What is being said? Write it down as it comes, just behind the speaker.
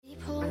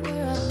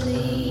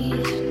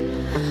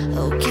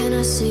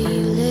I see you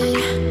lit.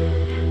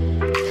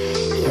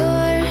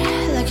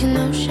 You're like an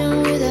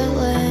ocean without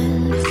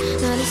land.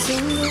 Not a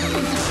single.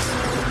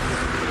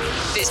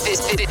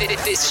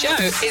 This show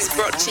is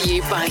brought to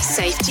you by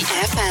Safety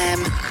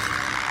FM.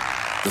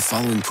 The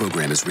following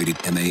program is rated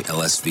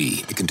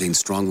MA-LSV. It contains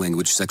strong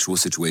language, sexual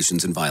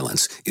situations, and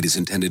violence. It is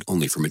intended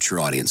only for mature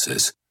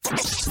audiences.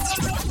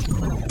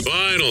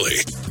 Finally,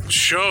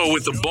 show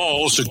with the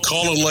balls to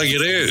call it like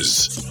it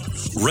is.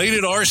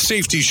 Rated R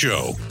Safety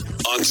Show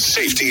on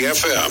Safety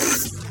FM.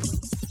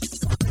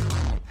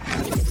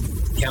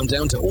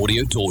 Countdown to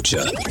audio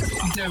torture.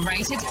 The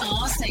Rated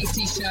R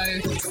Safety Show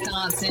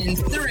starts in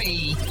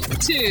 3,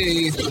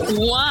 2,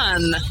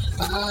 1.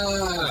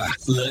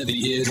 Let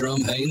the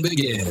eardrum pain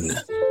begin.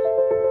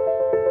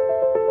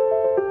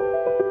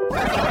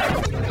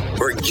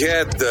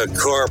 Forget the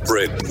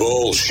corporate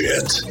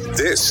bullshit.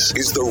 This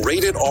is the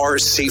Rated R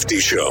Safety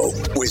Show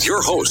with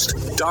your host,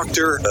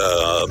 Dr.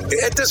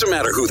 It doesn't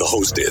matter who the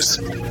host is.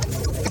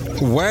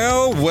 Well.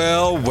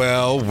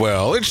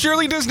 It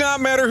surely does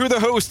not matter who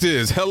the host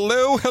is.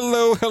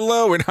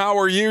 Hello, and how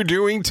are you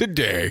doing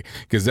today?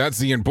 Because that's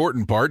the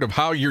important part of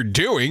how you're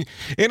doing.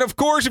 And of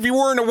course, if you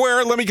weren't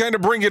aware, let me kind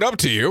of bring it up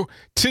to you.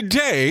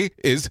 Today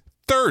is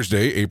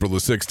Thursday, April the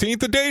 16th,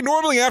 the day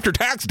normally after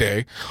tax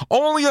day,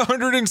 only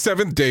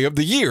 107th day of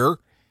the year,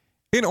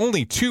 and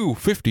only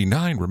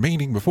 259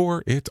 remaining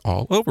before it's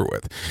all over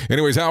with.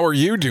 Anyways, how are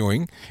you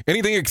doing?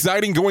 Anything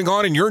exciting going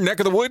on in your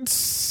neck of the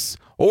woods?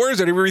 Or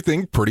is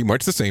everything pretty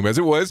much the same as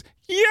it was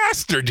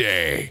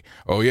yesterday?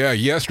 Oh yeah,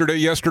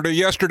 yesterday.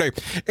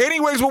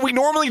 Anyways, what we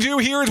normally do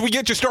here is we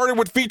get you started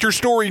with feature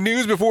story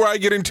news before I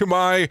get into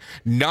my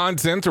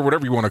nonsense or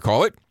whatever you want to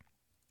call it.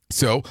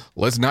 So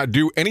let's not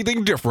do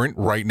anything different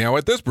right now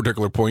at this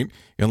particular point,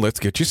 and let's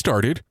get you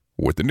started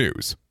with the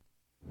news.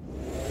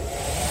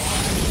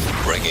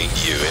 Bringing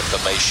you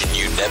information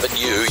you never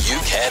knew you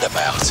cared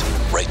about.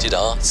 Rated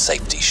R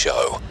Safety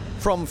Show.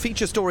 From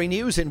Feature Story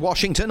News in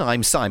Washington,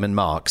 I'm Simon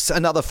Marks.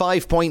 Another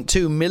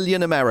 5.2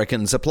 million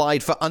Americans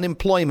applied for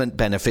unemployment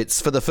benefits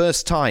for the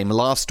first time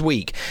last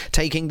week,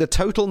 taking the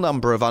total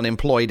number of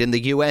unemployed in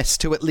the U.S.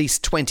 to at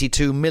least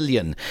 22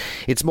 million.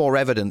 It's more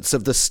evidence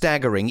of the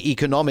staggering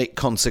economic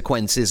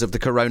consequences of the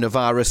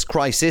coronavirus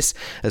crisis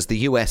as the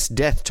U.S.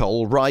 death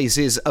toll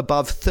rises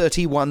above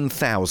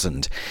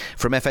 31,000.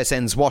 From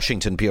FSN's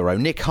Washington Bureau,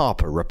 Nick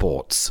Harper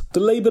reports. The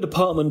Labour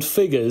Department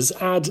figures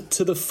add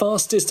to the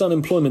fastest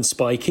unemployment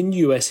spike in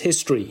US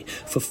history.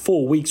 For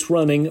 4 weeks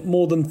running,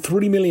 more than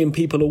 3 million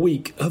people a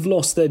week have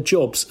lost their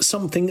jobs,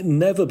 something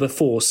never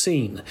before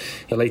seen.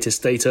 The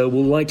latest data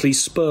will likely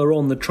spur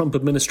on the Trump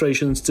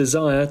administration's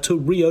desire to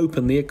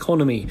reopen the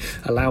economy,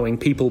 allowing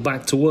people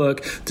back to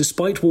work,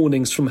 despite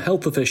warnings from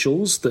health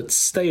officials that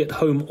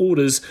stay-at-home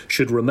orders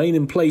should remain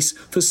in place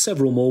for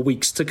several more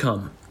weeks to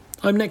come.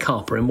 I'm Nick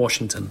Harper in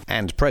Washington.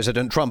 And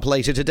President Trump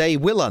later today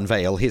will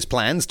unveil his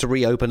plans to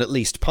reopen at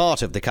least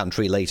part of the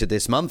country later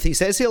this month. He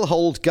says he'll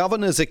hold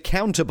governors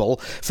accountable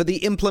for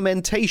the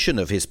implementation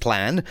of his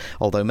plan,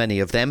 although many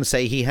of them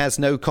say he has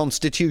no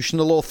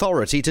constitutional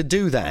authority to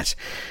do that.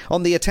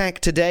 On the attack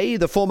today,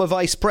 the former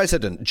Vice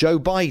President, Joe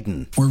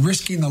Biden. We're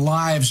risking the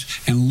lives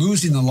and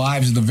losing the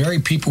lives of the very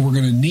people we're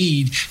going to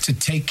need to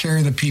take care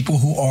of the people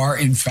who are,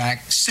 in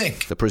fact,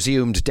 sick. The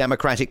presumed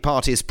Democratic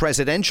Party's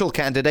presidential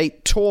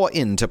candidate tore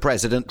into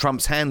President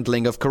Trump's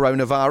handling of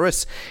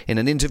coronavirus in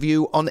an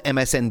interview on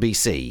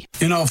MSNBC.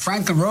 You know,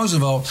 Franklin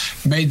Roosevelt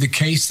made the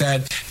case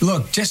that,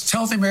 look, just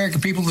tell the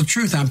American people the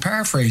truth. I'm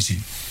paraphrasing.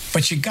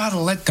 But you got to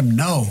let them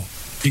know.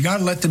 You got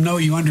to let them know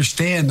you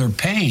understand their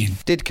pain.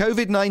 Did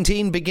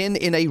COVID-19 begin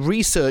in a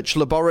research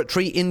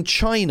laboratory in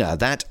China?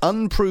 That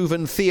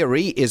unproven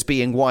theory is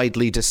being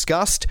widely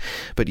discussed,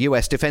 but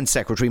US Defense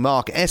Secretary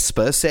Mark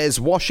Esper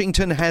says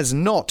Washington has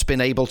not been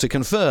able to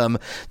confirm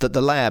that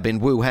the lab in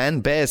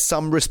Wuhan bears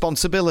some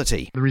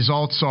responsibility. The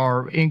results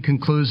are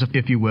inconclusive,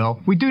 if you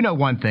will. We do know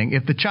one thing.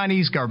 If the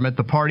Chinese government,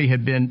 the party,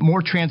 had been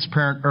more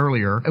transparent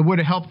earlier, it would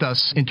have helped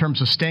us in terms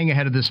of staying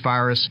ahead of this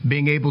virus,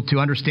 being able to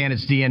understand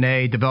its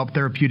DNA, develop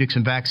therapeutics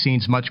and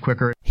vaccines much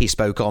quicker. He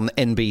spoke on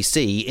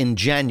NBC in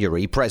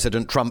January.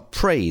 President Trump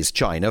praised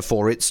China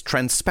for its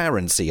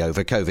transparency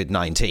over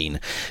COVID-19.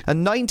 A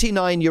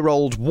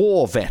 99-year-old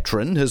war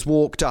veteran has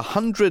walked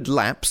 100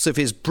 laps of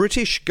his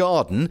British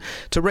garden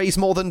to raise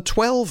more than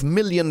 £12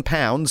 million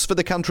for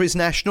the country's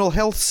National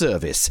Health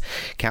Service.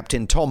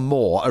 Captain Tom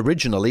Moore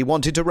originally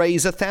wanted to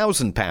raise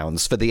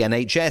 £1,000 for the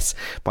NHS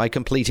by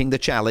completing the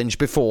challenge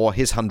before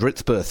his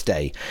 100th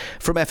birthday.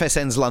 From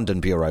FSN's London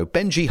Bureau,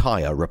 Benji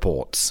Hire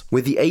reports.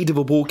 With the aid of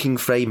a walking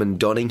frame and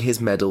donning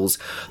his medals,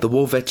 the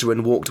war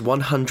veteran walked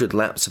 100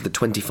 laps of the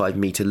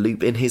 25-metre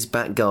loop in his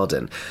back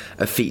garden,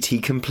 a feat he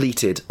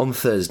completed on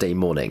Thursday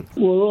morning.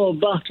 We're all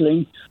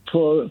battling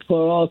for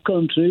our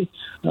country,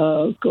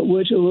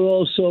 which we're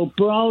all so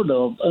proud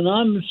of. And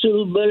I'm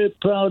still very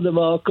proud of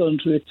our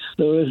country.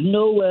 There is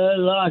nowhere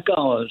like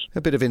ours.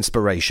 A bit of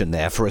inspiration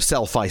there for a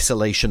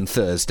self-isolation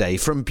Thursday.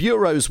 From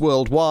bureaus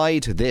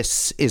worldwide,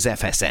 this is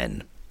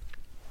FSN.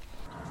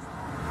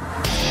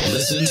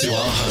 Listen to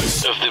our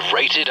host of the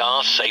Rated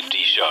R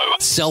Safety Show.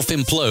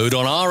 Self-implode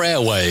on our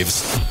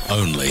airwaves.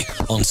 Only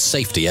on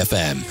Safety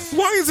FM.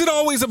 Why is it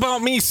always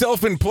about me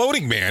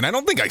self-imploding, man? I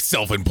don't think I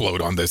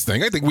self-implode on this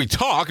thing. I think we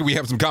talk and we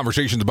have some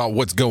conversations about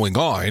what's going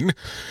on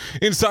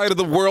inside of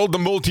the world, the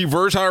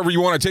multiverse, however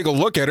you want to take a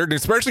look at it, and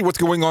especially what's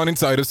going on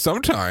inside of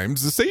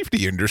sometimes the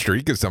safety industry,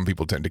 because some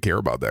people tend to care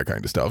about that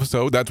kind of stuff.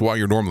 So that's why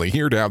you're normally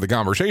here, to have the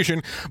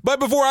conversation. But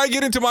before I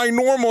get into my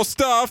normal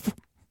stuff,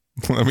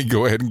 let me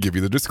go ahead and give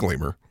you the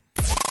disclaimer.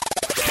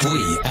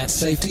 We at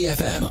Safety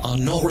FM are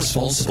not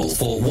responsible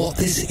for what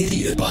this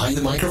idiot behind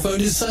the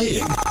microphone is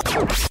saying.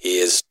 He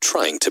is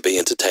trying to be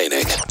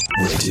entertaining.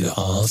 Rated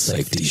R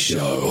Safety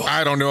Show.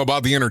 I don't know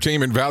about the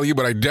entertainment value,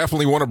 but I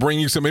definitely want to bring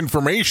you some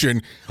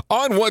information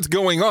on what's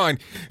going on.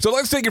 So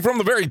let's take it from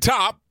the very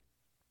top,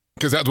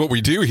 because that's what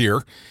we do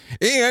here.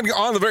 And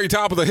on the very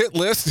top of the hit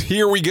list,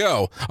 here we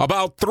go.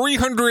 About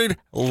 300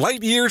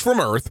 light years from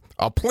Earth,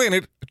 a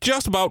planet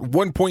just about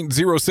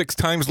 1.06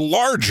 times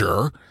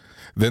larger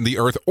than the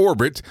Earth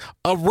orbits,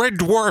 a red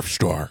dwarf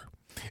star.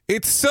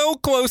 It's so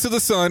close to the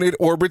sun it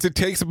orbits, it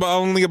takes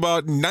only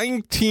about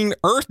 19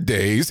 Earth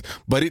days,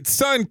 but its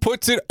sun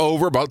puts it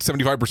over about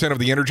 75% of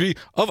the energy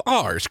of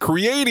ours,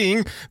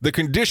 creating the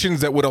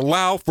conditions that would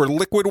allow for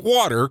liquid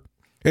water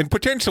and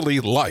potentially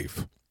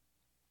life.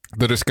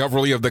 The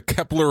discovery of the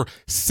Kepler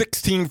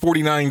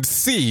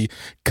 1649c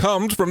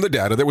comes from the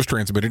data that was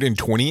transmitted in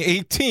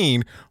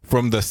 2018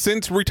 from the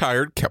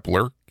since-retired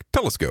Kepler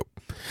telescope.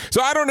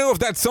 So I don't know if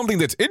that's something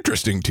that's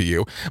interesting to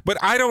you, but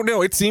I don't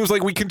know. It seems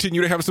like we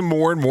continue to have some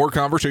more and more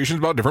conversations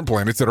about different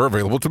planets that are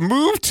available to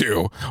move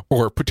to,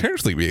 or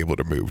potentially be able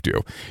to move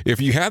to.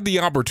 If you had the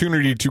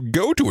opportunity to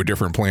go to a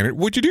different planet,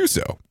 would you do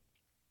so?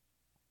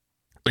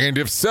 And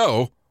if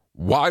so,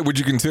 why would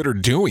you consider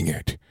doing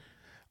it?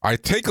 I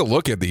take a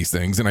look at these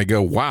things and I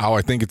go, wow,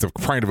 I think it's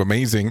kind of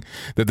amazing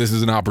that this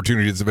is an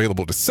opportunity that's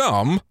available to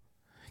some.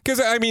 Because,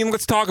 I mean,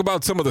 let's talk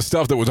about some of the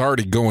stuff that was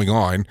already going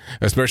on,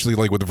 especially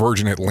like with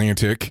Virgin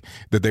Atlantic,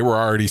 that they were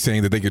already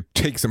saying that they could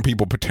take some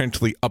people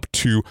potentially up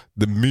to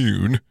the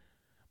moon.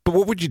 But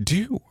what would you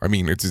do? I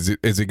mean, is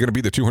it going to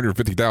be the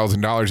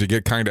 $250,000 you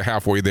get kind of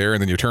halfway there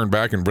and then you turn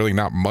back and really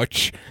not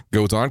much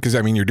goes on? Because,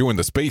 I mean, you're doing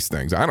the space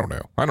things. I don't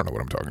know what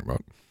I'm talking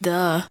about.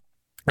 Duh.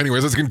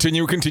 Anyways, let's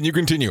continue.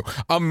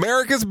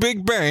 America's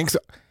big banks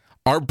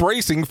are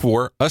bracing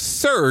for a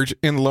surge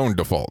in loan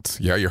defaults.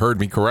 Yeah, you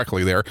heard me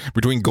correctly there.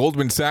 Between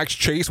Goldman Sachs,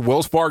 Chase,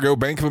 Wells Fargo,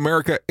 Bank of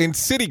America, and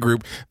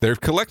Citigroup, they've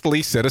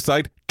collectively set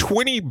aside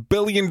 $20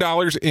 billion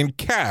in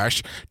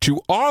cash to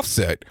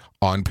offset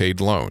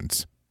unpaid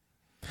loans.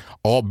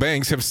 All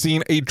banks have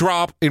seen a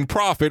drop in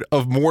profit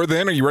of more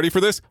than, are you ready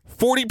for this?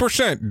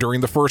 40% during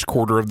the first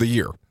quarter of the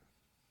year.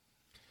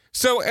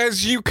 So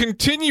as you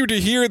continue to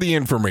hear the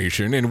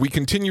information and we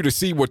continue to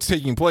see what's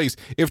taking place,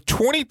 if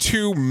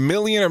 22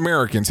 million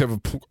Americans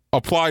have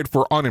applied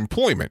for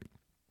unemployment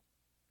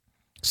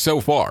so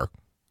far,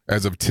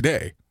 as of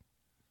today,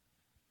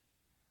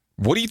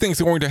 what do you think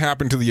is going to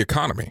happen to the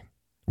economy?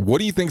 What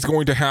do you think is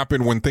going to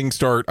happen when things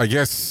start, I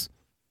guess,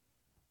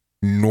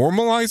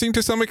 normalizing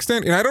to some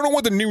extent? And I don't know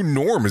what the new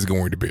norm is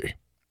going to be.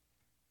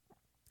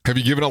 Have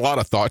you given a lot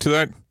of thought to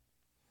that?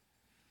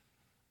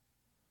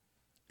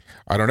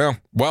 I don't know.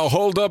 Well,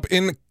 hold up.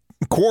 In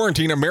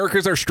quarantine,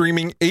 Americans are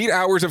streaming 8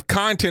 hours of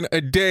content a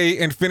day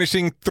and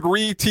finishing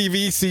 3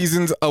 TV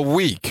seasons a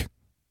week.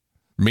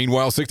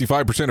 Meanwhile,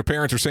 65% of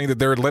parents are saying that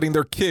they're letting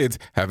their kids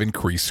have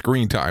increased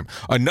screen time.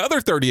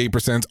 Another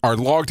 38% are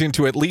logged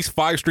into at least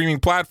 5 streaming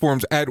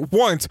platforms at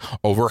once.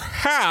 Over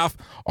half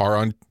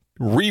are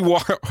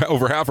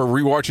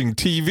rewatching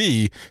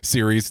TV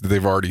series that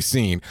they've already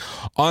seen.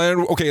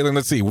 Okay, then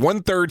let's see.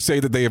 1/3 say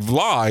that they have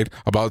lied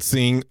about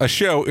seeing a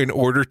show in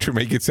order to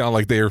make it sound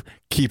like they're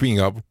keeping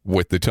up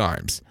with the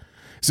times.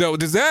 So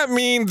does that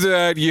mean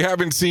that you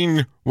haven't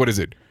seen, what is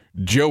it,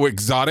 Joe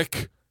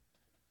Exotic,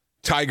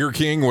 Tiger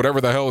King,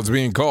 whatever the hell it's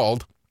being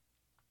called?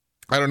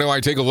 I don't know.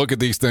 I take a look at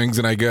these things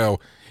and I go,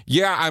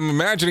 yeah, I'm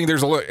imagining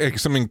there's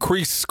some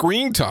increased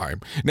screen time.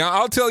 Now,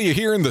 I'll tell you,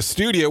 here in the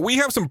studio, we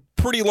have some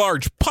pretty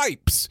large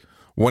pipes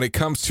when it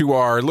comes to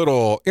our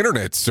little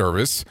internet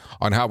service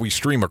on how we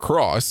stream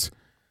across.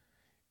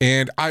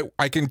 And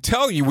I can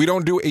tell you, we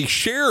don't do a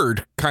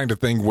shared kind of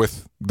thing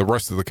with the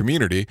rest of the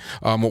community.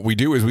 What we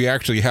do is we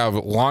actually have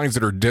lines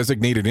that are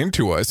designated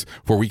into us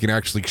where we can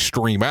actually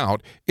stream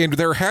out. And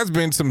there has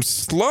been some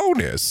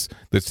slowness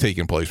that's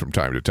taken place from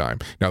time to time.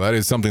 Now, that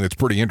is something that's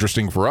pretty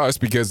interesting for us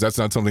because that's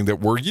not something that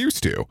we're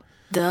used to.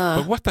 Duh.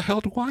 But what the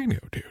hell do I know,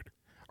 dude?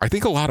 I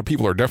think a lot of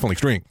people are definitely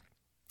streaming.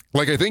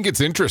 Like, I think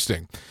it's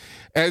interesting.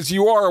 As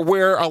you are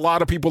aware, a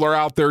lot of people are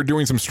out there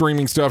doing some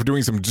streaming stuff,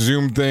 doing some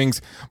Zoom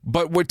things.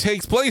 But what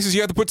takes place is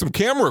you have to put some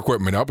camera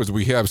equipment up, as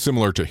we have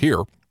similar to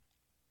here.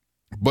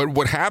 But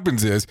what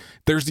happens is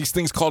there's these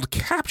things called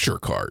capture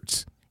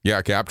cards.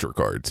 Yeah, capture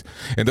cards.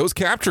 And those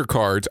capture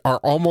cards are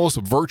almost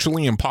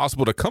virtually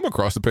impossible to come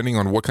across depending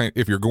on what kind,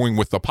 if you're going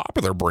with the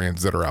popular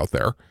brands that are out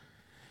there,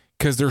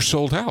 because they're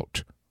sold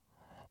out.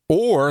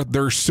 Or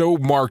they're so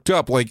marked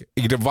up, like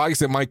a device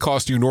that might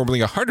cost you normally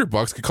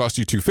 $100 could cost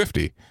you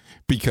 $250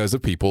 because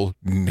of people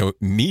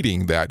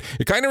needing that.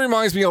 It kind of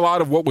reminds me a lot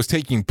of what was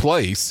taking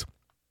place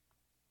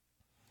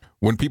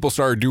when people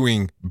started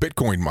doing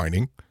Bitcoin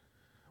mining,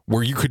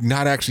 where you could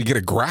not actually get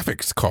a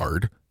graphics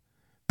card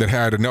that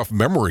had enough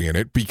memory in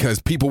it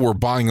because people were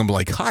buying them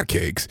like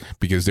hotcakes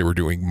because they were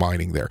doing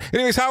mining there.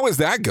 Anyways, how is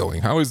that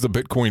going? How is the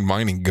Bitcoin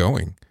mining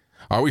going?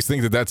 I always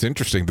think that that's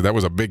interesting, that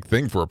was a big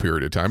thing for a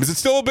period of time. Is it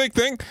still a big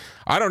thing?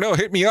 I don't know.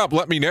 Hit me up.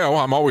 Let me know.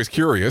 I'm always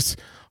curious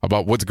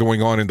about what's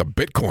going on in the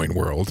Bitcoin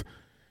world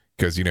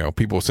because, you know,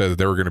 people said that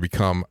they were going to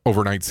become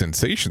overnight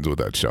sensations with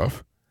that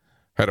stuff.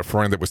 I had a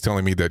friend that was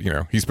telling me that, you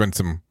know, he spent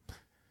some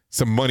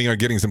money on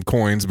getting some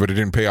coins, but it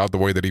didn't pay out the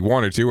way that he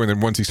wanted to. And then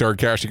once he started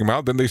cashing them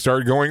out, then they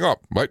started going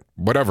up. But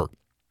whatever.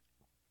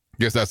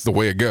 Guess that's the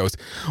way it goes.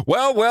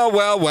 Well.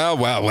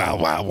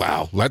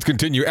 Let's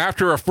continue.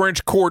 After a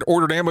French court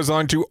ordered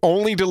Amazon to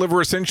only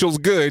deliver essentials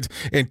goods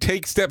and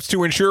take steps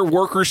to ensure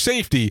worker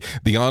safety,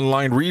 the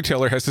online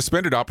retailer has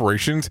suspended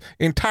operations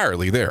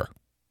entirely there.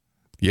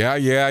 Yeah.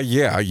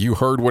 You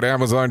heard what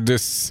Amazon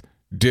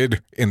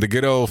did in the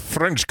good old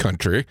French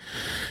country.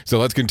 So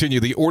let's continue.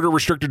 The order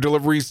restricted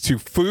deliveries to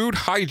food,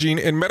 hygiene,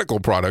 and medical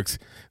products.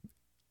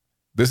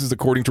 This is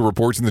according to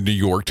reports in the New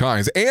York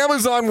Times.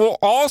 Amazon will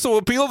also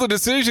appeal the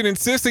decision,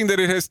 insisting that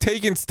it has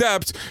taken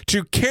steps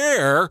to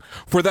care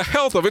for the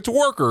health of its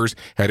workers.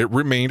 Had it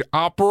remained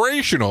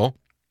operational,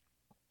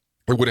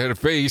 it would have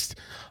faced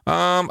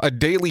a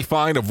daily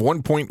fine of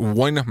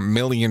 $1.1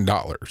 million.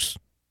 What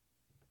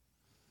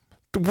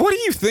do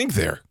you think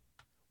there?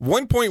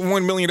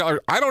 $1.1 million.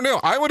 I don't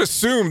know. I would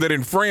assume that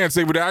in France,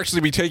 they would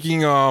actually be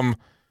taking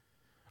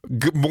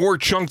more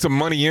chunks of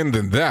money in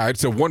than that.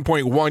 So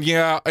 1.1,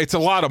 yeah, it's a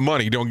lot of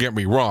money, don't get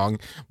me wrong.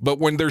 But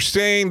when they're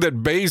saying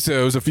that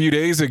Bezos a few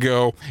days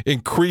ago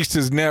increased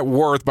his net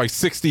worth by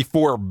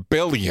 $64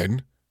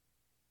 billion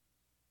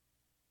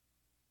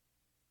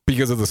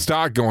because of the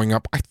stock going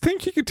up, I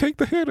think he could take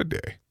the hit a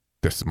day.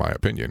 This is my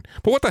opinion.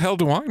 But what the hell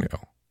do I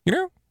know? You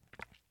know?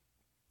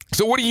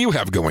 So what do you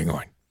have going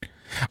on?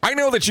 I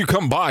know that you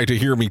come by to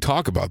hear me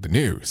talk about the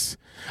news.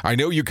 I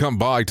know you come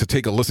by to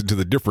take a listen to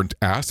the different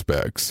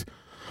aspects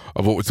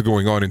of what was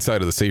going on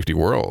inside of the safety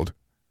world.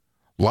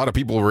 A lot of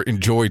people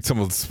enjoyed some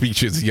of the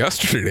speeches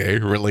yesterday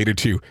related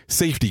to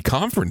safety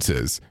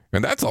conferences,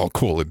 and that's all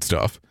cool and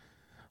stuff.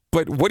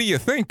 But what do you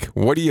think?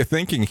 What are you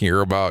thinking here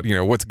about, you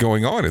know, what's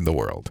going on in the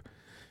world?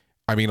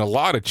 I mean, a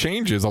lot of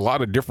changes, a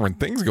lot of different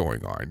things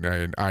going on.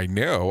 And I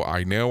know.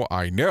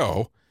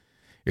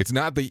 It's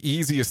not the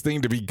easiest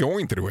thing to be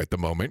going through at the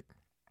moment.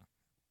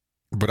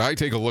 But I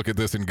take a look at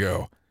this and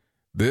go,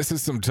 this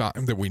is some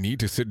time that we need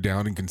to sit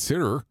down and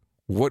consider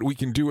what we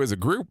can do as a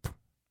group,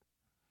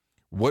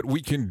 what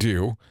we can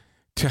do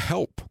to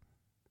help.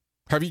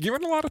 Have you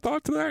given a lot of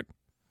thought to that?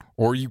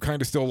 Or are you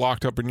kind of still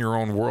locked up in your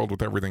own world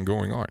with everything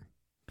going on?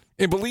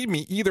 And believe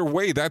me, either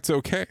way, that's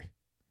okay.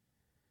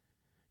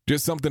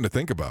 Just something to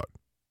think about.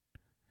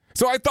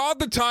 So I thought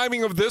the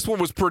timing of this one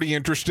was pretty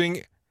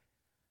interesting.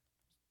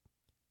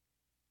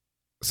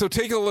 So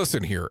take a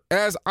listen here.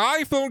 As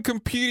iPhone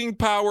computing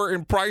power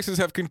and prices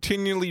have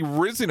continually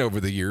risen over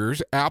the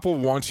years, Apple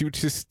wants more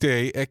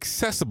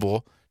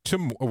accessible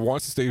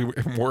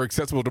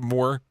to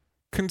more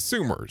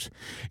consumers.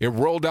 It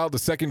rolled out the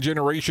second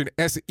generation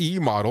SE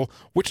model,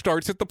 which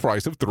starts at the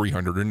price of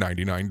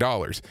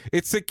 $399.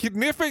 It's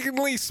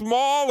significantly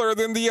smaller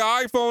than the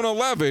iPhone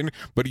 11,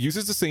 but it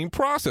uses the same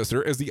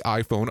processor as the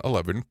iPhone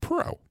 11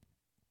 Pro.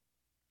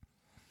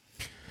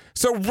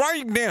 So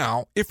right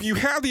now, if you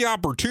had the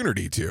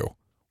opportunity to,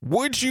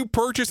 would you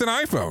purchase an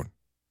iPhone?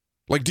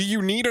 Like, do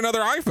you need another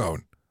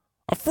iPhone?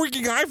 A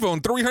freaking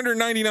iPhone,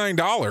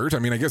 $399. I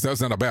mean, I guess that's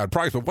not a bad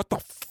price, but what the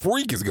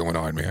freak is going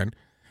on, man?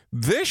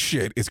 This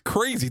shit is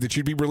crazy that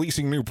you'd be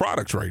releasing new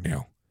products right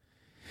now.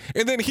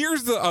 And then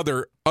here's the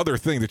other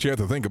thing that you have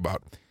to think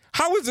about.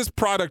 How is this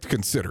product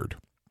considered?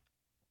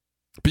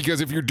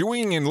 Because if you're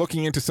doing and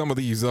looking into some of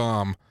these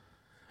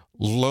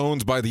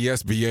loans by the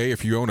SBA,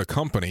 if you own a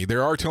company, they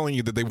are telling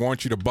you that they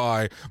want you to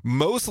buy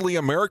mostly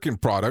American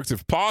products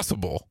if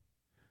possible.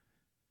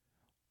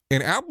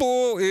 And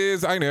Apple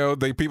is, I know,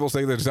 people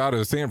say that it's out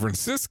of San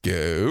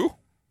Francisco,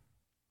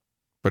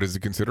 but is it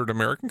considered an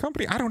American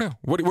company? I don't know.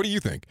 What do you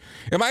think?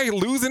 Am I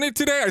losing it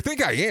today? I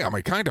think I am.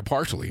 I kind of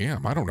partially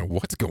am. I don't know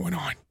what's going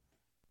on.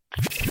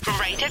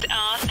 Rated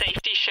R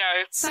Safety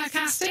Show.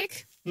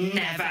 Sarcastic?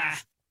 Never.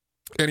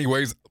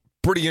 Anyways,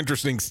 pretty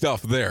interesting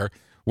stuff there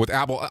with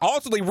Apple.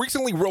 Also, they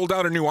recently rolled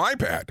out a new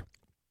iPad.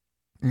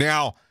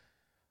 Now,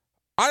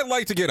 I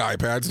like to get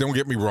iPads, don't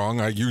get me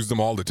wrong. I use them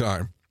all the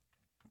time.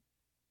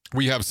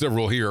 We have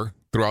several here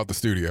throughout the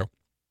studio.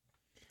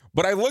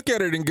 But I look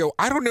at it and go,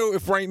 I don't know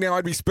if right now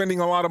I'd be spending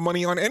a lot of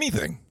money on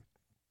anything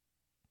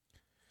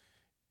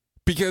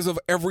because of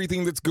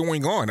everything that's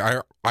going on.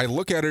 I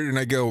look at it and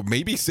I go,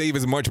 maybe save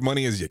as much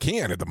money as you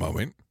can at the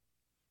moment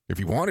if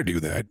you want to do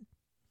that,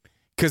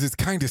 because it's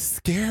kind of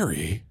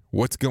scary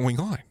what's going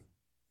on.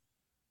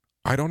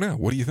 I don't know.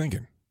 What are you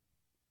thinking?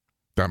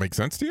 That make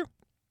sense to you?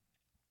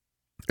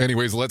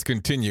 Anyways, let's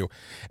continue.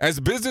 As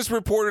business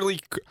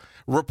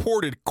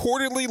reported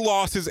quarterly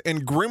losses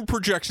and grim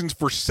projections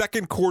for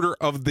second quarter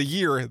of the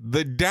year,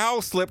 the Dow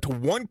slipped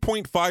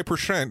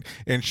 1.5%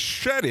 and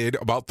shedded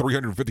about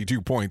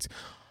 352 points.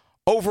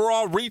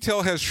 Overall,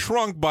 retail has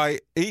shrunk by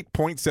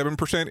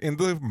 8.7% in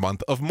the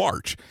month of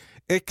March,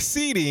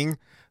 exceeding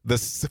the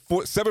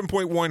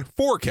 7.1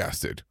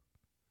 forecasted.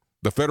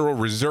 The Federal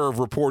Reserve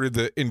reported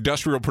that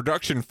industrial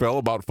production fell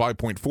about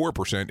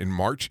 5.4% in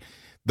March,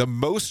 the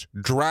most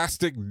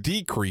drastic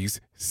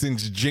decrease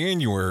since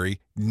January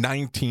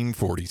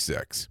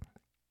 1946.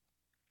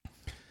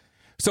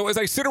 So as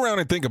I sit around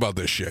and think about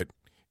this shit,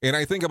 and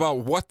I think about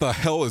what the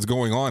hell is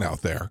going on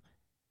out there,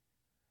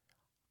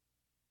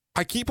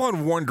 I keep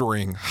on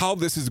wondering how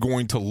this is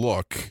going to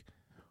look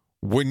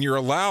when you're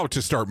allowed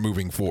to start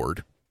moving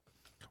forward.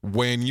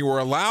 When you are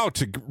allowed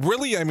to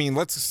really,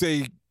 let's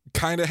say,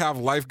 kind of have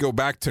life go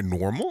back to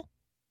normal.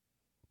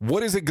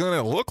 What is it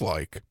going to look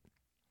like?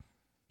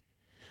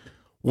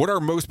 What are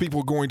most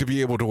people going to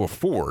be able to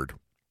afford?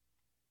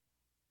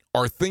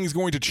 Are things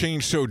going to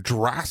change so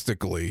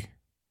drastically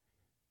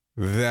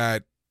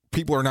that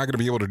people are not going to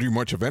be able to do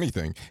much of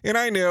anything? And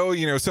I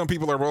know, some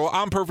people are, well,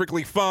 I'm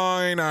perfectly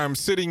fine. I'm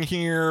sitting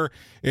here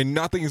and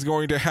nothing's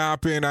going to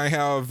happen. I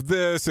have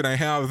this and I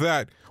have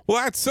that.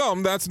 Well, that's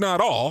some, that's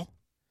not all.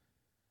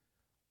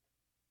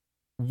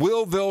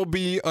 Will there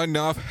be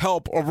enough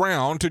help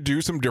around to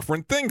do some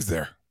different things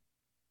there?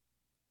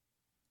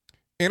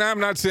 And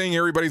I'm not saying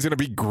everybody's going to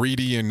be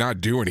greedy and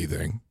not do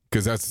anything,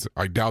 because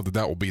I doubt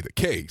that will be the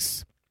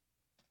case.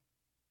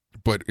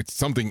 But it's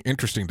something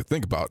interesting to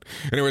think about.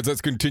 Anyways, let's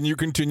continue.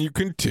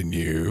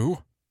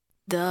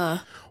 Duh.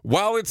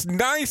 While it's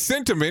nice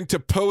sentiment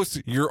to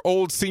post your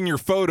old senior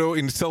photo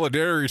in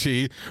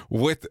solidarity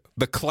with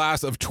the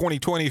class of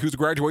 2020 whose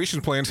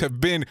graduation plans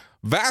have been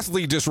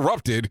vastly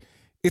disrupted,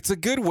 it's a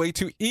good way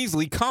to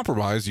easily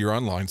compromise your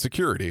online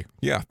security.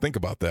 Yeah, think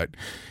about that.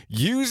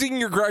 Using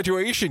your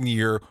graduation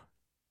year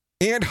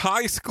and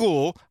high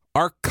school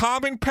are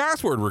common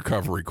password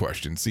recovery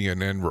questions,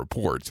 CNN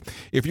reports.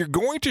 If you're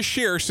going to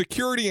share,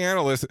 security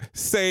analysts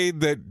say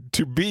that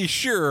to be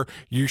sure,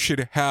 you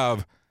should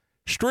have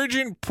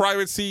stringent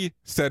privacy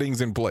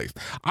settings in place.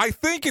 I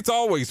think it's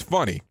always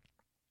funny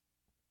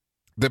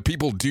that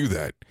people do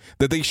that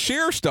they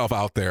share stuff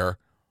out there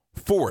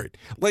for it.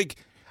 Like,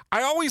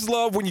 I always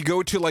love when you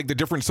go to like the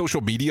different social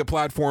media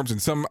platforms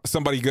and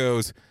somebody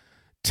goes,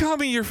 tell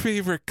me your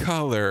favorite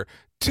color.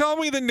 Tell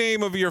me the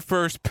name of your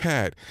first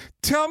pet.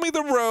 Tell me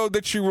the road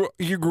that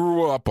you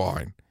grew up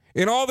on.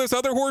 And all this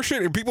other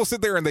horseshit. And people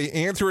sit there and they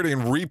answer it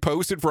and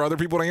repost it for other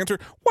people to answer.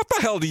 What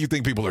the hell do you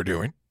think people are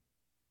doing?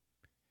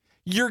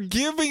 You're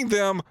giving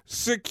them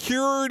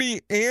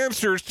security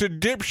answers to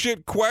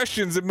dipshit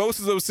questions that most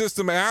of those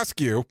systems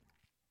ask you.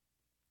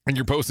 And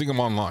you're posting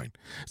them online.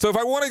 So if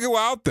I want to go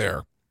out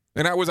there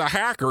and I was a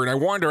hacker and I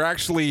wanted to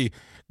actually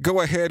go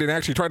ahead and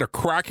actually try to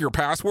crack your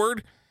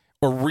password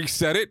or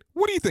reset it,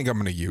 what do you think I'm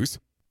going to use?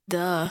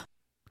 Duh.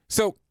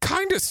 So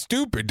kind of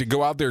stupid to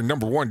go out there,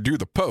 number one, do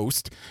the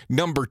post.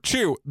 Number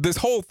two, this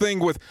whole thing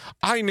with,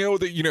 I know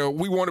that,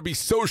 we want to be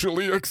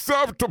socially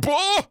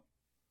acceptable.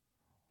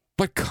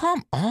 But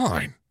come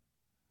on.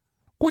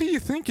 What are you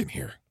thinking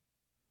here?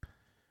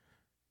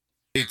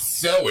 It's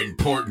so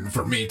important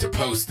for me to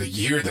post the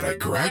year that I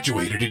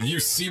graduated and you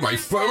see my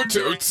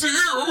photo too.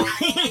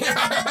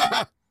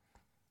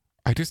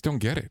 I just don't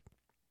get it.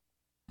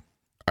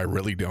 I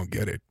really don't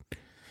get it.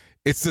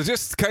 It's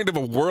just kind of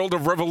a world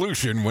of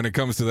revolution when it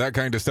comes to that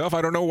kind of stuff.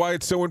 I don't know why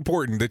it's so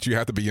important that you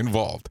have to be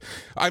involved.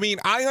 I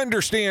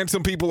understand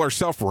some people are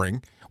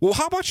suffering. Well,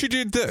 how about you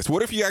did this?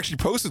 What if you actually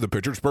posted the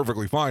picture? It's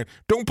perfectly fine.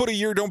 Don't put a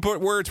year, don't put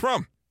where it's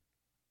from.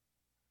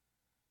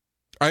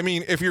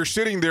 If you're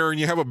sitting there and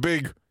you have a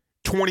big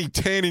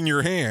 2010 in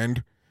your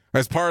hand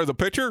as part of the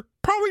picture,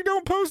 probably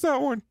don't post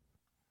that one.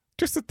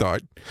 Just a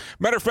thought.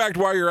 Matter of fact,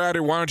 while you're at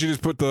it, why don't you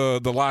just put the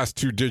last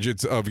two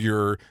digits of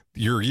your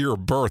year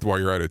of birth while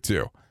you're at it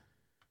too?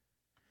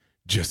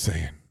 Just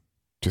saying.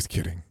 Just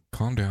kidding.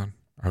 Calm down.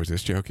 I was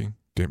just joking.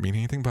 Didn't mean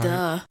anything by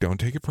it. Don't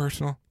take it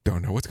personal.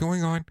 Don't know what's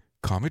going on.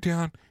 Calm it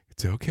down.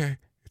 It's okay.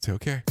 It's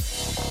okay.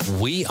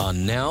 We are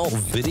now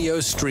video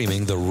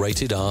streaming the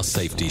Rated R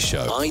Safety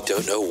Show. I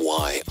don't know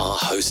why our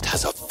host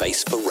has a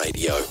face for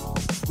radio.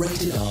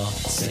 Rated R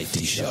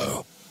Safety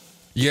Show.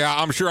 Yeah,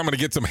 I'm sure I'm going to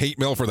get some hate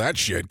mail for that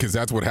shit, because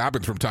that's what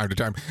happens from time to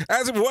time.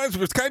 As it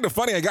was kind of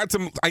funny. I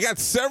got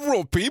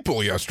several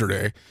people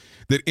yesterday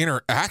that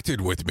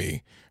interacted with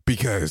me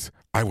because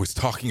I was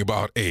talking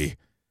about a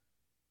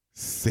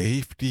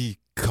safety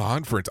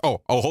conference.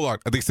 Oh, hold on.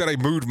 They said I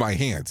moved my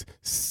hands.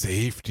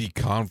 Safety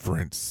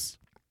conference.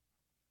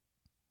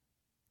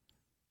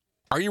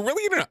 Are you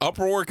really in an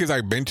uproar because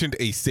I mentioned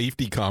a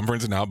safety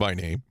conference now by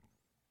name?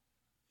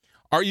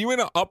 Are you in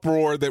an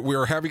uproar that we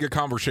are having a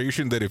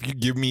conversation that if you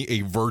give me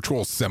a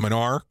virtual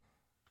seminar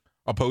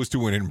opposed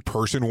to an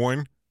in-person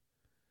one,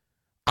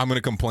 I'm going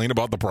to complain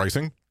about the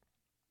pricing?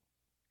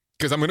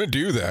 Because I'm going to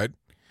do that.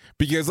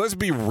 Because let's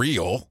be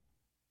real.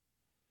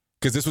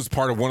 because this was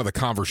part of one of the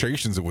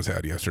conversations that was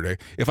had yesterday.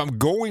 If I'm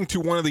going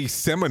to one of these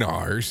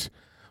seminars,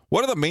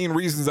 one of the main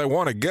reasons I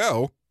want to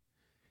go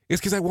is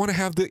because I want to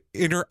have the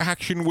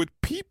interaction with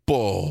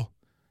people,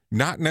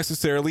 not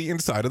necessarily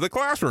inside of the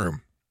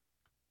classroom.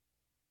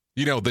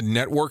 You know, the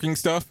networking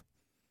stuff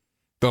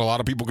that a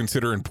lot of people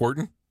consider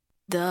important.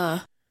 Duh.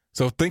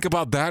 So think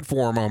about that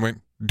for a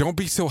moment. Don't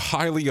be so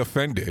highly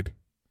offended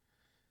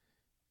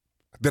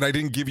that I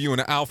didn't give you an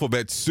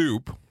alphabet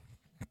soup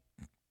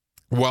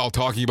while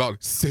talking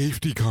about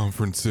safety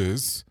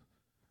conferences.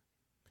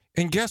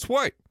 And guess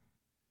what?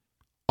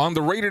 On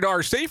the Rated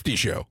R Safety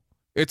Show,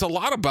 it's a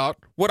lot about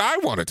what I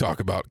want to talk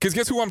about. Because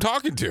guess who I'm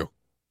talking to?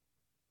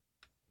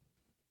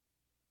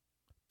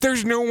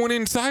 There's no one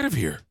inside of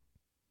here.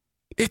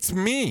 It's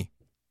me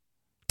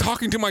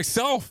talking to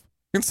myself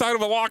inside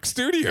of a locked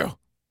studio.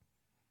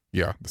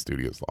 Yeah, the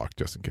studio's locked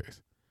just in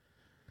case.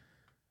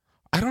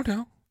 I don't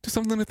know. Just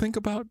something to think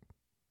about.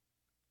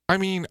 I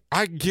mean,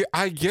 I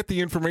get the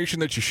information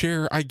that you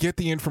share. I get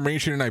the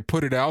information and I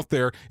put it out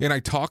there and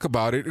I talk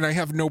about it, and I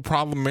have no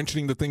problem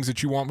mentioning the things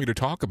that you want me to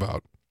talk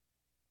about.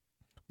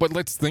 But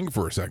let's think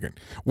for a second.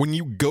 When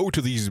you go to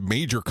these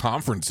major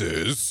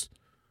conferences,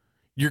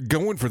 you're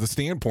going for the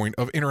standpoint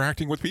of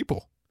interacting with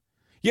people.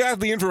 Yeah,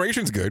 the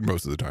information's good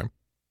most of the time.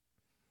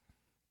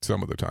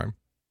 Some of the time.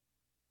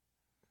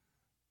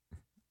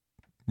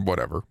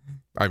 Whatever.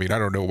 I mean, I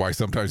don't know why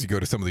sometimes you go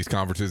to some of these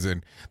conferences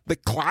and the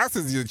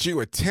classes that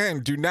you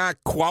attend do not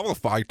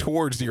qualify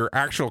towards your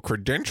actual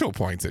credential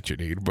points that you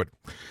need, but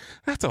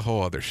that's a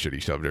whole other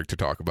shitty subject to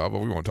talk about, but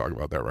we won't talk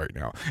about that right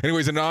now.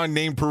 Anyways, an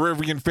unnamed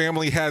Peruvian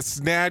family has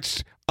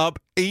snatched up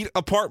 8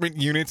 apartment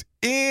units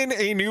in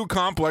a new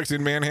complex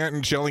in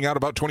Manhattan, shelling out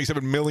about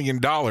 $27 million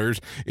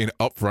in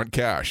upfront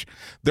cash.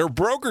 Their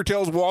broker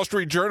tells Wall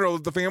Street Journal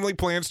that the family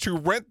plans to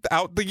rent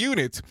out the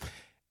units.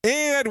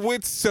 And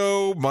with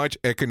so much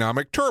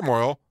economic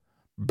turmoil,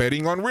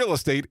 betting on real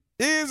estate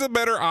is a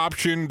better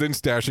option than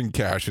stashing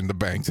cash in the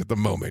banks at the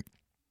moment.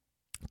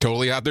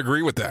 Totally have to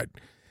agree with that.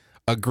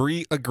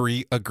 Agree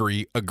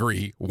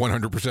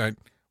 100%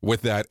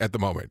 with that at the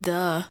moment.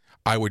 Duh.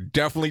 I would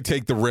definitely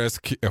take the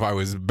risk. If I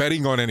was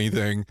betting on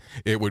anything,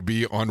 it would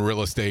be on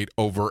real estate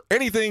over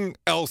anything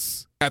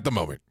else at the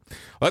moment.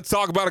 Let's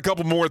talk about a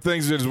couple more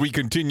things as we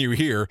continue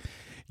here.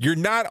 You're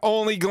not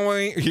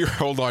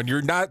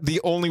the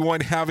only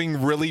one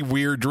having really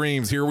weird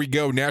dreams. Here we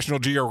go. National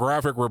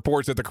Geographic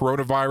reports that the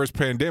coronavirus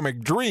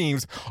pandemic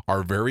dreams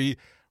are very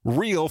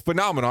real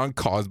phenomenon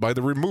caused by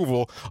the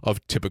removal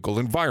of typical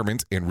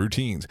environments and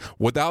routines.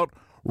 Without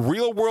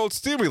real-world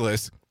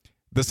stimulus,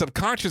 the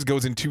subconscious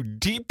goes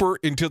deeper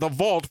into the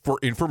vault for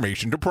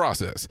information to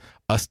process.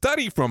 A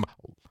study from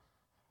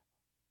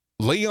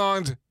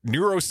Lyon's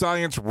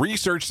Neuroscience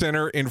Research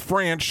Center in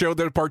France showed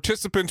that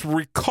participants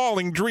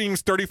recalling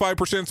dreams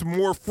 35%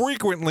 more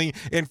frequently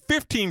and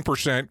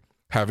 15%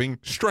 having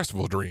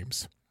stressful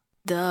dreams.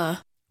 Duh.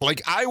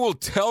 Like, I will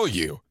tell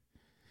you,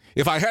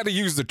 if I had to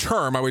use the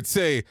term, I would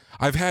say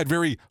I've had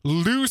very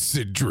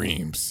lucid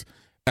dreams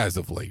as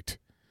of late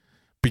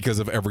because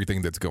of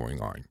everything that's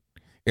going on.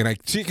 And I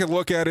take a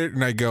look at it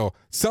and I go,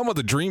 some of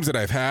the dreams that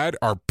I've had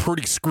are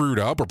pretty screwed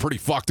up or pretty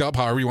fucked up,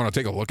 however you want to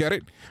take a look at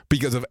it,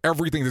 because of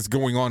everything that's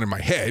going on in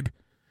my head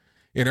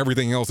and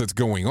everything else that's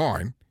going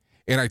on.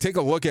 And I take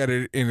a look at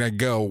it and I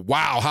go,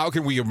 wow, how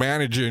can we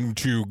imagine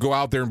to go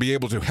out there and be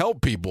able to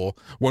help people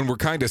when we're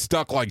kind of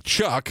stuck like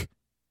Chuck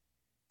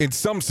in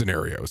some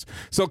scenarios?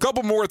 So a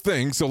couple more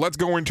things. So let's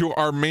go into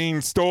our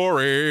main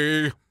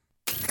story.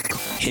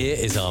 Here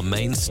is our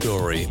main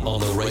story on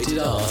the Rated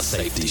R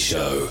Safety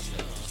Show.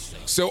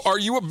 So are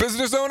you a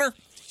business owner?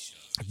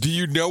 Do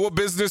you know a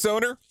business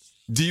owner?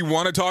 Do you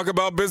want to talk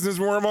about business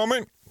for a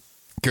moment?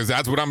 Because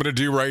that's what I'm going to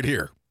do right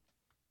here.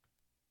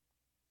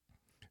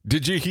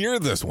 Did you hear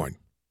this one?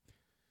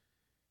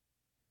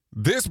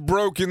 This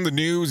broke in the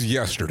news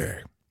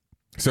yesterday.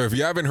 So if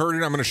you haven't heard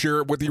it, I'm going to share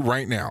it with you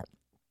right now.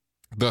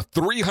 The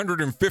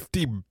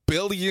 $350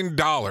 billion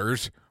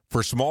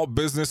for small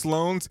business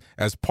loans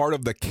as part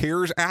of the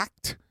CARES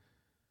Act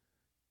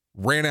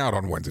ran out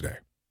on Wednesday.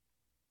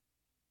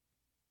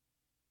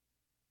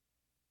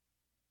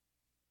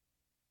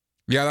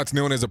 Yeah, that's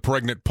known as a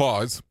pregnant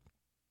pause.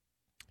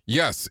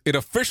 Yes, it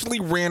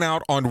officially ran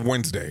out on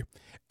Wednesday.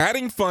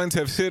 Adding funds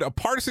have hit a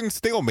partisan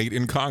stalemate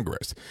in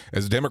Congress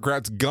as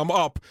Democrats gum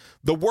up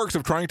the works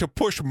of trying to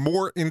push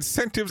more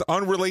incentives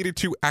unrelated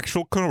to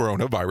actual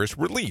coronavirus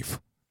relief.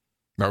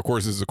 Now, of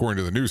course, this is according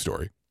to the news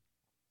story.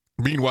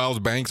 Meanwhile,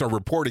 banks are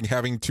reporting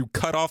having to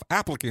cut off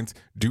applicants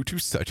due to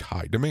such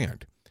high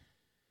demand.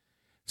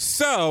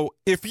 So,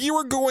 if you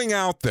were going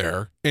out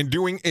there and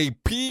doing a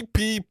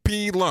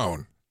PPP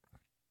loan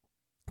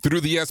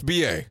through the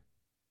SBA,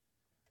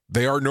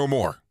 they are no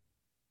more.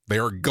 They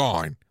are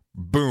gone.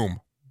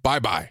 Boom.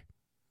 Bye-bye.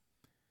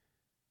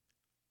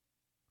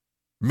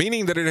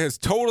 Meaning that it has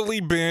totally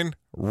been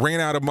ran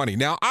out of money.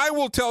 Now, I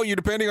will tell you,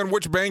 depending on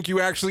which bank you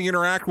actually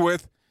interact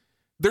with,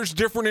 there's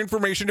different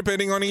information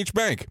depending on each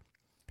bank.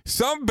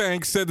 Some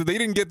banks said that they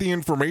didn't get the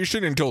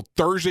information until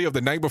Thursday of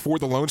the night before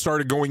the loan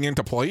started going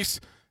into place,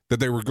 that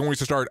they were going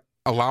to start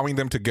allowing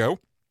them to go.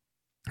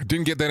 I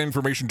didn't get that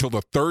information until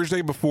the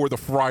Thursday before the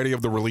Friday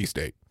of the release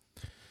date.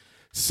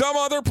 Some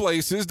other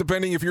places,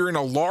 depending if you're in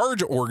a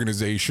large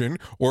organization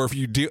or if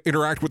you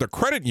interact with a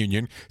credit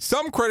union,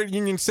 some credit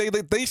unions say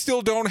that they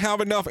still don't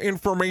have enough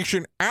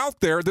information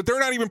out there, that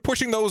they're not even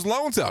pushing those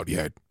loans out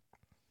yet.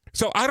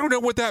 So I don't know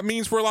what that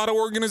means for a lot of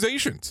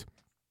organizations,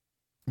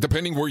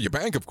 depending where you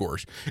bank, of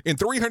course. And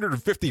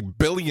 $350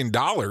 billion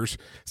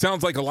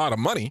sounds like a lot of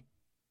money,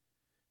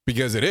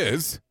 because it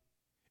is.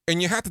 And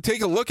you have to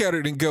take a look at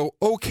it and go,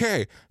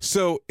 okay,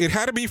 so it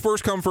had to be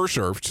first come, first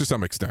served to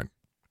some extent.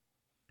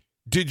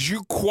 Did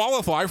you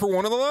qualify for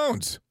one of the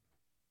loans?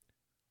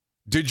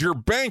 Did your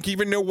bank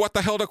even know what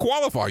the hell to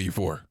qualify you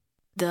for?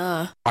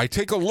 Duh. I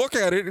take a look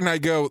at it and I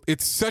go,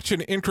 it's such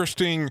an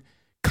interesting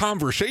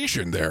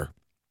conversation there,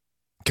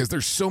 because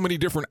there's so many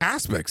different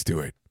aspects to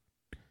it.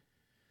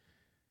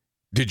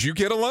 Did you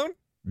get a loan?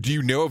 Do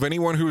you know of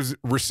anyone who's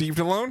received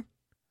a loan?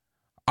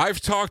 I've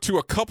talked to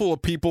a couple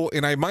of people,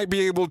 and I might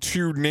be able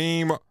to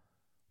name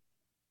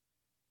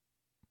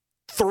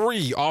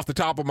 3 off the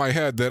top of my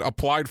head that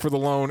applied for the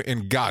loan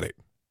and got it.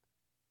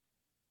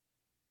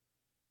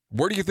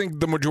 Where do you think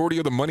the majority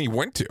of the money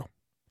went to?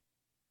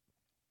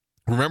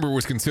 Remember, it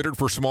was considered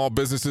for small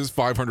businesses,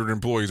 500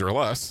 employees or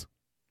less.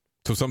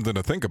 So something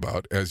to think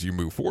about as you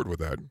move forward with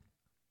that.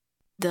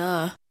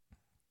 Duh.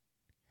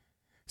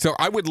 So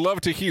I would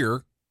love to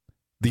hear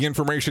the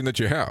information that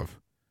you have.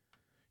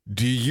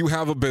 Do you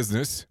have a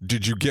business?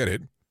 Did you get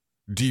it?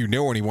 Do you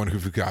know anyone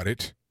who's got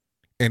it?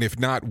 And if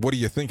not, what are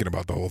you thinking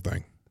about the whole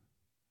thing?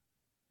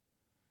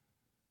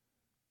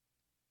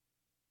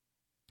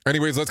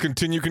 Anyways, let's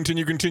continue.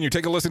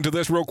 Take a listen to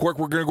this real quick.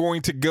 We're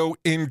going to go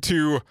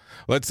into,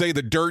 let's say,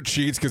 the dirt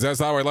sheets, because that's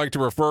how I like to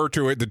refer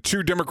to it. The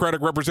 2 Democratic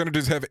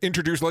representatives have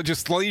introduced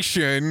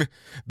legislation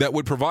that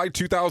would provide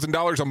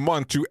 $2,000 a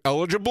month to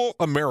eligible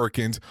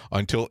Americans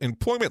until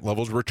employment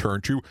levels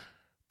return to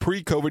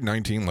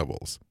pre-COVID-19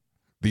 levels.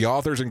 The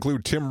authors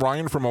include Tim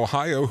Ryan from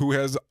Ohio, who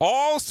has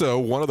also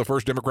one of the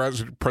first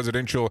Democratic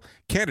presidential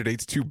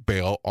candidates to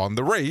bail on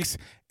the race,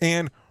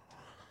 and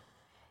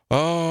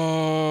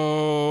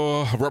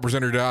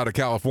representative out of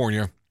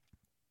California.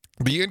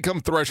 The income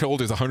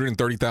threshold is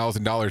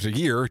 $130,000 a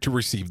year to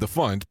receive the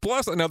fund,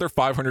 plus another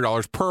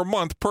 $500 per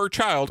month per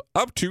child,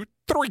 up to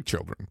 3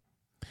 children.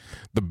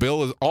 The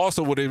bill is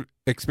also would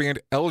expand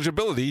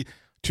eligibility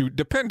to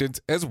dependents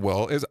as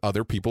well as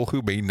other people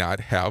who may not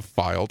have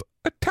filed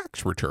a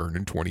tax return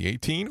in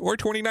 2018 or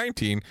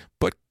 2019,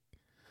 but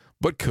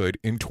could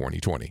in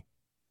 2020.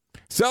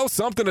 So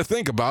something to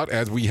think about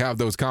as we have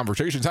those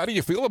conversations. How do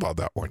you feel about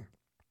that one?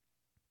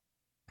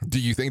 Do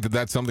you think that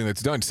that's something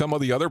that's done? Some of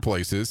the other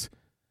places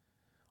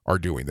are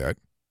doing that.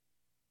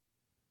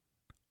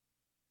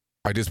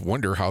 I just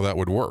wonder how that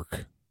would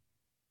work.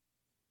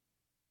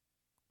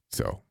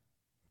 So,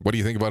 what do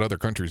you think about other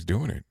countries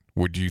doing it?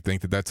 Would you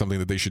think that that's something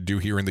that they should do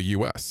here in the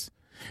U.S.?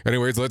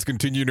 Anyways, let's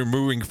continue to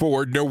moving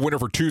forward. No winner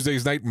for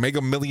Tuesday's night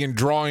Mega Million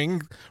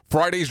drawing.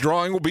 Friday's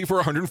drawing will be for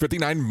a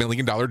 $159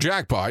 million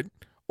jackpot,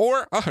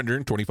 or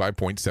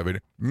 $125.7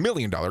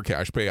 million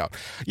cash payout.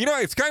 You know,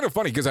 it's kind of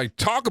funny because I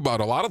talk about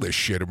a lot of this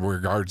shit in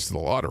regards to the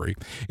lottery.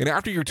 And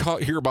after you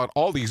hear about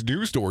all these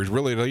news stories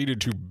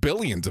related to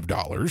billions of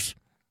dollars,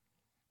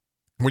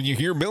 when you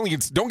hear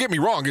millions, don't get me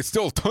wrong, it's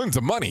still tons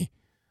of money.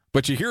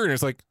 But you hear it and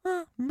it's like,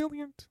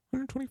 millions,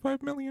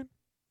 125 million.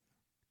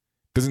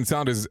 Doesn't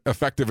sound as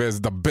effective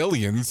as the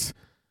billions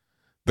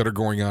that are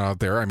going on out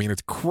there. I mean,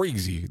 it's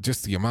crazy,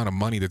 just the amount of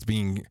money that's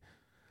being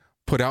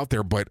put out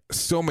there, but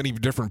so many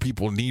different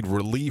people need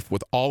relief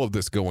with all of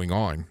this going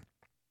on.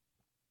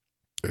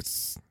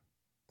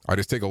 I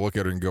just take a look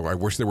at it and go, I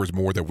wish there was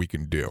more that we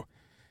can do.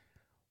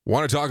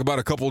 Want to talk about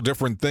a couple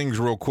different things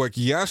real quick.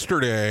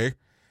 Yesterday,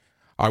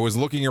 I was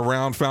looking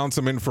around, found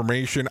some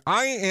information.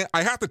 I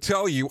have to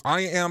tell you,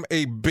 I am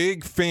a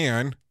big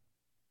fan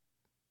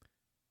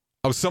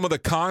of some of the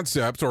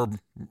concepts, or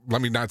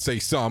let me not say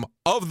some,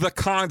 of the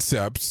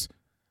concepts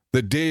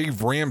that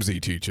Dave Ramsey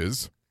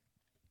teaches.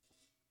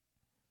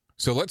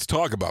 So let's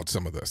talk about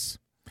some of this.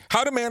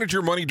 How to manage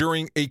your money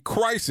during a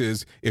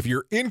crisis if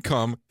your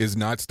income is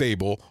not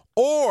stable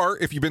or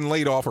if you've been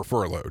laid off or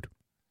furloughed.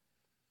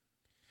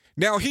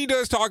 Now, he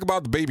does talk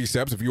about the baby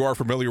steps. If you are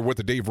familiar with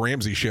the Dave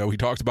Ramsey Show, he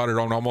talks about it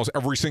on almost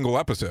every single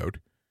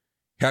episode.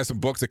 He has some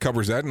books that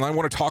covers that, and I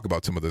want to talk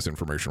about some of this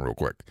information real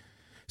quick.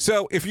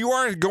 So if you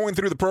are going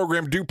through the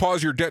program, do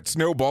pause your debt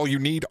snowball. You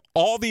need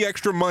all the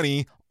extra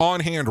money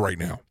on hand right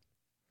now.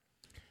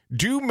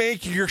 Do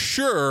make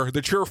sure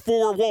that your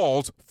 4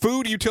 walls,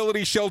 food,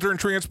 utilities, shelter, and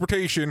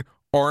transportation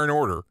are in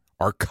order,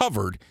 are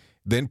covered.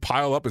 Then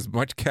pile up as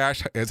much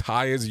cash as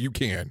high as you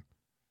can.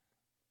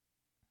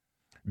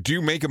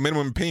 Do make a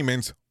minimum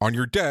payments on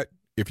your debt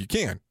if you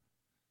can.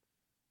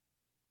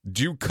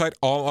 Do cut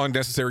all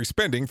unnecessary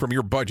spending from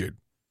your budget.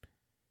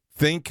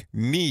 Think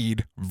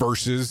need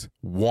versus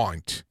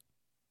want.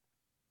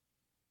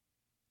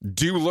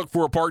 Do look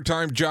for a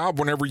part-time job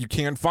whenever you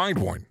can find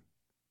one.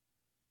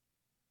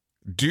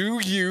 Do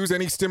use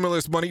any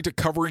stimulus money to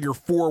cover your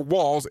 4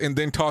 walls and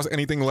then toss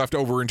anything left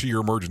over into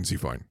your emergency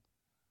fund.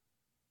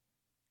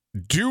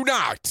 Do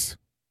not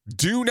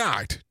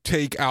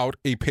take out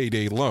a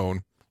payday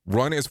loan.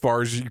 Run as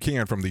far as you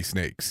can from these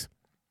snakes.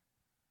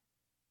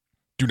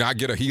 Do not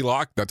get a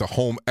HELOC. That's a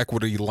home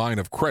equity line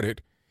of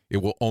credit. It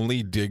will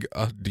only dig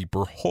a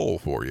deeper hole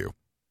for you.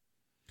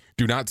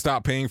 Do not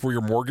stop paying for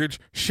your mortgage.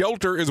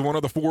 Shelter is one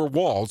of the 4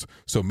 walls,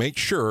 so make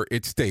sure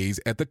it stays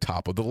at the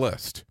top of the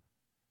list.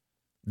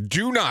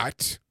 Do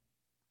not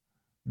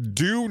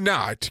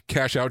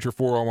cash out your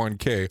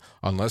 401k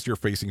unless you're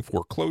facing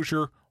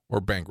foreclosure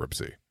or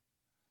bankruptcy.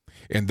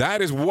 And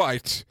that is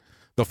what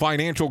the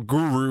financial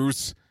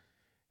gurus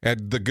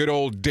at the good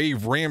old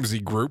Dave Ramsey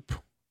Group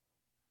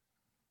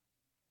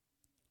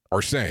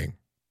are saying.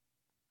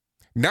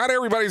 Not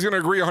everybody's going to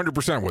agree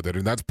 100% with it,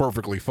 and that's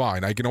perfectly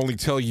fine. I can only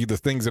tell you the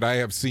things that I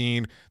have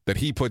seen that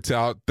he puts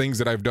out, things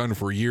that I've done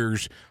for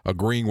years,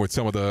 agreeing with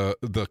some of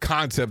the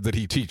concept that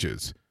he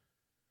teaches.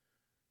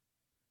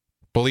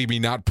 Believe me,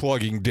 not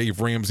plugging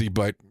Dave Ramsey,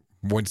 but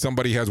when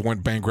somebody has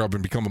went bankrupt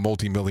and become a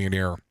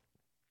multimillionaire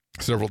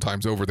several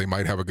times over, they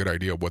might have a good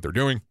idea of what they're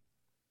doing.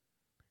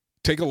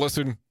 Take a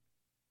listen.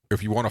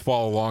 If you want to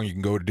follow along, you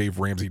can go to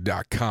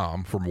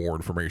DaveRamsey.com for more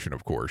information,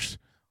 of course.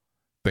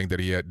 Think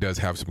that he does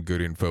have some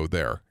good info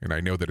there. And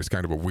I know that it's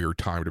kind of a weird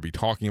time to be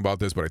talking about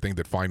this, but I think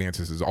that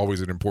finances is always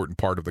an important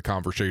part of the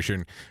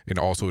conversation. And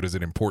also it is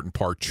an important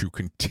part to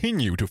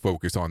continue to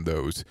focus on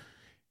those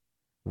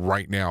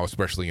right now,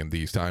 especially in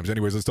these times.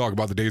 Anyways, let's talk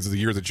about the days of the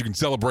year that you can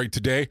celebrate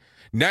today.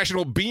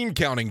 National Bean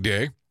Counting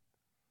Day.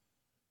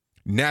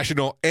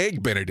 National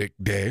Egg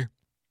Benedict Day.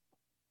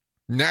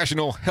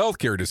 National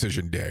Healthcare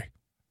Decision Day.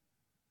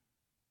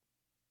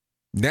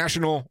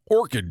 National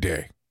Orchid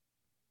Day.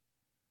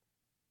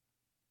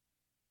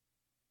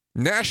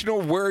 National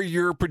Wear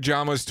Your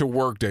Pajamas to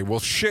Work Day. Well,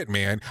 shit,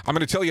 man. I'm going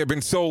to tell you, I've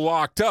been so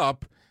locked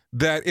up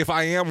that if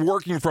I am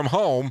working from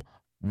home,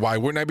 why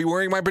wouldn't I be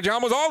wearing my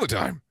pajamas all the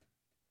time?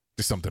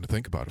 Just something to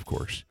think about, of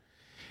course.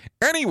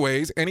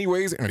 Anyways,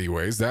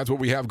 that's what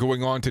we have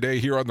going on today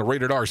here on the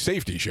Rated R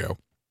Safety Show.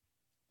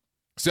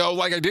 So,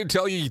 like I did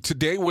tell you,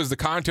 today was the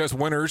contest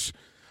winners.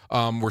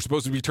 We're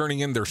supposed to be turning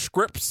in their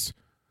scripts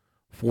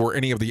for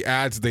any of the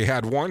ads they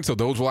had won, so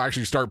those will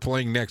actually start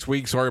playing next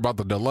week. Sorry about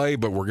the delay,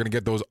 but we're going to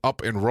get those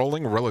up and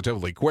rolling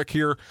relatively quick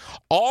here.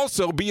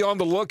 Also, be on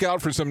the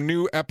lookout for some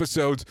new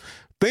episodes.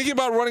 Thinking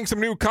about running some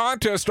new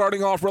contests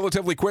starting off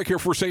relatively quick here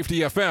for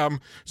Safety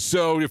FM.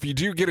 So if you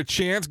do get a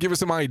chance, give us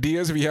some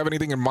ideas if you have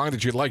anything in mind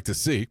that you'd like to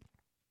see.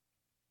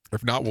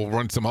 If not, we'll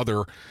run some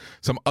other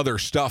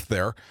stuff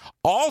there.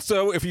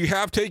 Also, if you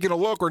have taken a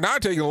look or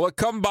not taken a look,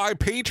 come by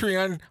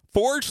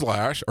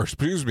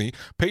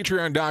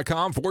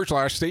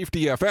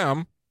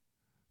patreon.com/safetyfm.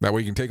 That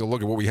way you can take a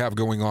look at what we have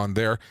going on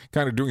there.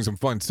 Kind of doing some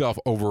fun stuff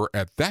over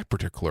at that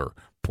particular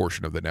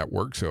portion of the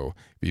network. So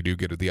if you do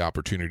get the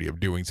opportunity of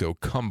doing so,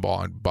 come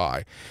on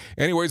by.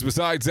 Anyways,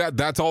 besides that,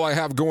 that's all I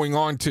have going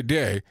on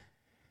today.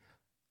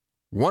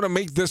 Want to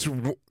make this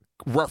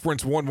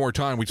reference one more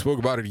time. We spoke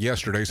about it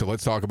yesterday, so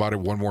let's talk about it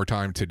one more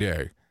time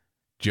today,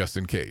 just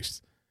in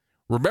case.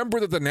 Remember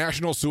that the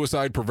National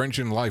Suicide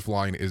Prevention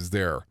Lifeline is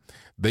there.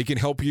 They can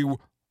help you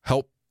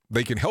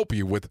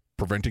with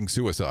preventing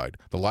suicide.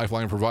 The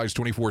Lifeline provides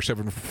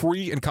 24/7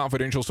 free and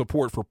confidential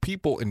support for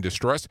people in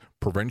distress,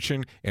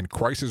 prevention, and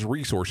crisis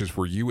resources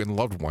for you and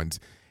loved ones,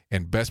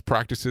 and best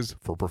practices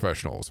for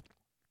professionals.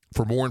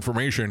 For more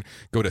information,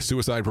 go to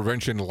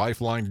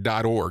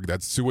suicidepreventionlifeline.org.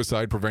 That's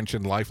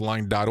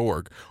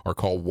suicidepreventionlifeline.org, or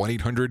call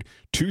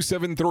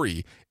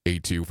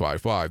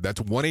 1-800-273-8255.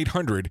 That's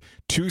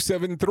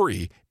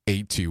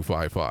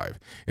 1-800-273-8255.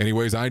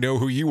 Anyways, I know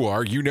who you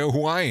are. You know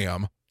who I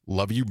am.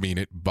 Love you, mean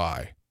it.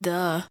 Bye.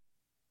 Duh.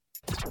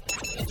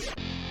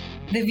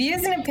 The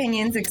views and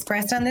opinions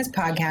expressed on this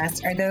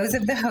podcast are those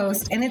of the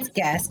host and its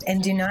guest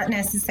and do not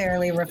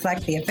necessarily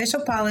reflect the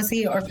official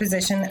policy or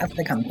position of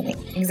the company.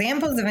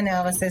 Examples of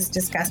analysis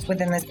discussed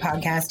within this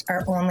podcast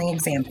are only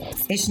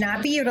examples. They should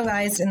not be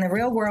utilized in the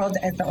real world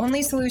as the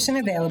only solution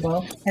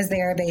available, as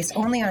they are based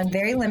only on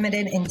very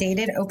limited and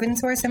dated open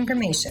source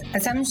information.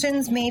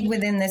 Assumptions made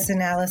within this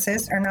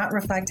analysis are not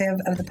reflective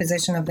of the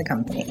position of the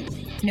company.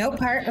 No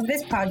part of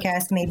this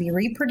podcast may be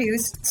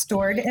reproduced,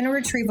 stored in a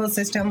retrieval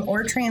system,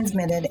 or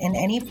transmitted in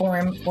any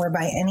form or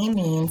by any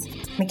means,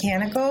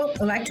 mechanical,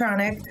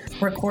 electronic,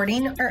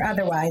 recording, or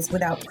otherwise,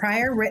 without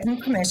prior written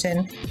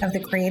permission of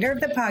the creator of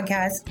the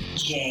podcast,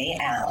 Jay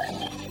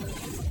Allen.